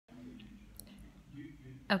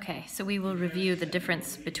Okay, so we will review the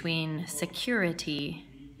difference between security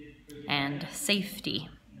and safety.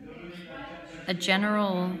 A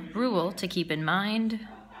general rule to keep in mind: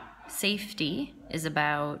 safety is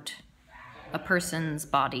about a person's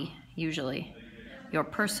body, usually, your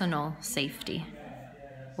personal safety,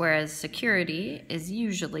 whereas security is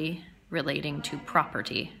usually relating to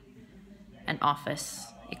property, an office,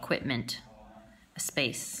 equipment, a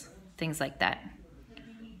space, things like that.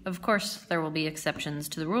 Of course, there will be exceptions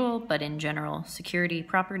to the rule, but in general, security,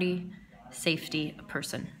 property, safety, a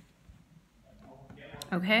person.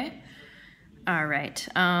 Okay? All right.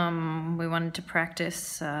 We wanted to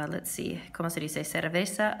practice, let's see, ¿cómo se dice?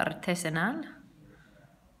 Cerveza artesanal.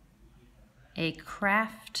 A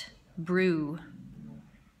craft brew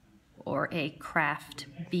or a craft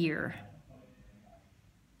beer.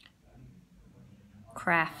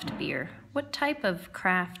 Craft beer. What type of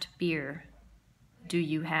craft beer do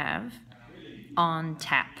you have on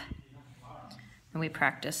tap? And we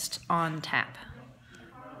practiced on tap.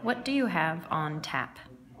 What do you have on tap?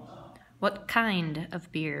 What kind of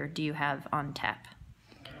beer do you have on tap?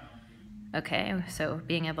 Okay, so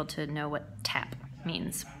being able to know what tap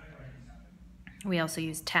means. We also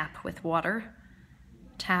use tap with water.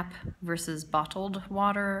 Tap versus bottled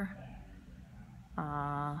water.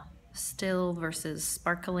 Still versus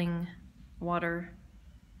sparkling water.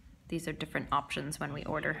 These are different options when we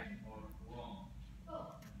order.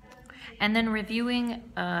 And then reviewing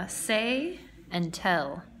say and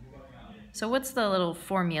tell. So what's the little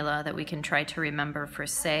formula that we can try to remember for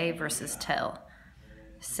say versus tell?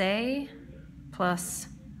 Say plus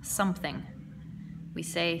something. We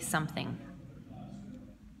say something.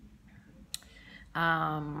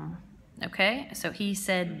 Okay, so he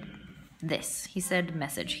said this. He said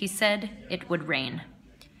message. He said it would rain.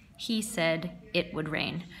 He said it would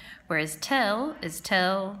rain. Whereas tell is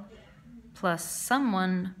tell plus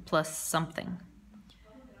someone plus something.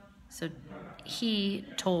 So he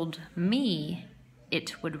told me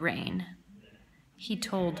it would rain. He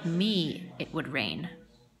told me it would rain.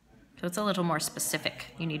 So it's a little more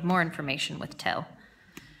specific. You need more information with tell.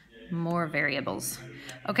 More variables.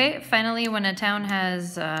 Okay, finally, when a town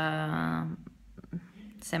has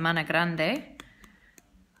Semana Grande,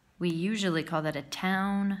 we usually call that a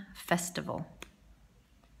town festival.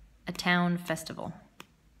 A town festival.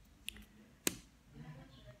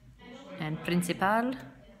 And principal,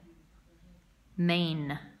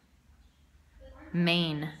 main.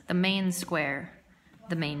 Main, the main square,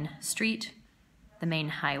 the main street, the main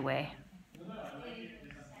highway.